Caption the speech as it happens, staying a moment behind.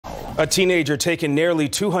A teenager taken nearly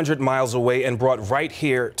 200 miles away and brought right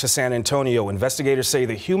here to San Antonio. Investigators say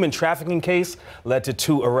the human trafficking case led to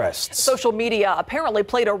 2 arrests. Social media apparently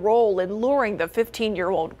played a role in luring the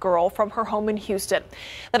 15-year-old girl from her home in Houston.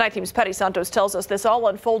 The Night Team's Petty Santos tells us this all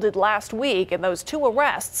unfolded last week, and those 2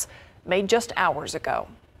 arrests made just hours ago.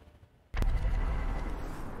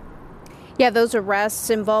 Yeah, those arrests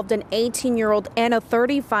involved an 18-year-old and a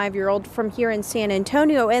 35-year-old from here in San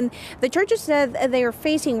Antonio. And the charges said they are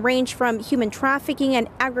facing range from human trafficking and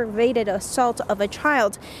aggravated assault of a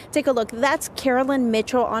child. Take a look. That's Carolyn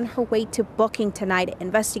Mitchell on her way to booking tonight.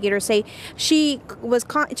 Investigators say she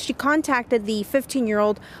contacted the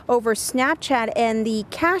 15-year-old over Snapchat and the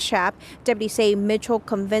Cash App. Deputies say Mitchell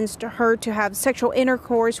convinced her to have sexual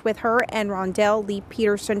intercourse with her and Rondell Lee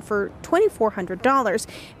Peterson for $2,400.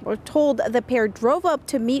 We're told the pair drove up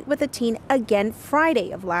to meet with the teen again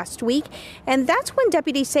Friday of last week, and that's when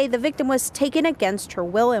deputies say the victim was taken against her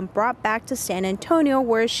will and brought back to San Antonio,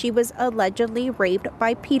 where she was allegedly raped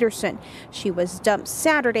by Peterson. She was dumped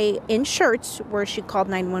Saturday in Shirts, where she called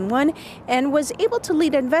 911 and was able to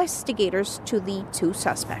lead investigators to the 2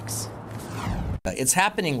 suspects. It's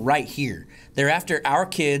happening right here. They're after our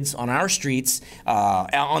kids on our streets,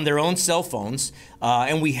 on their own cell phones,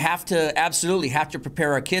 and we absolutely have to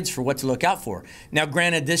prepare our kids for what to look out for. Now,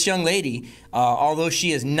 granted, this young lady, although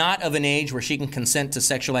she is not of an age where she can consent to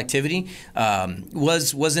sexual activity,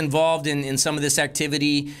 was involved in some of this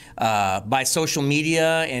activity by social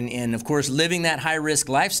media and of course, living that high-risk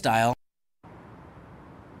lifestyle.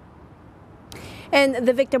 And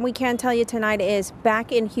the victim, we can tell you tonight, is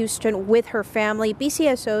back in Houston with her family.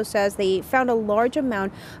 BCSO says they found a large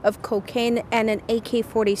amount of cocaine and an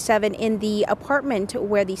AK-47 in the apartment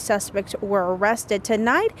where the suspects were arrested.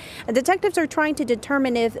 Tonight, detectives are trying to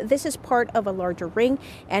determine if this is part of a larger ring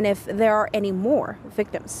and if there are any more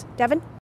victims. Devin?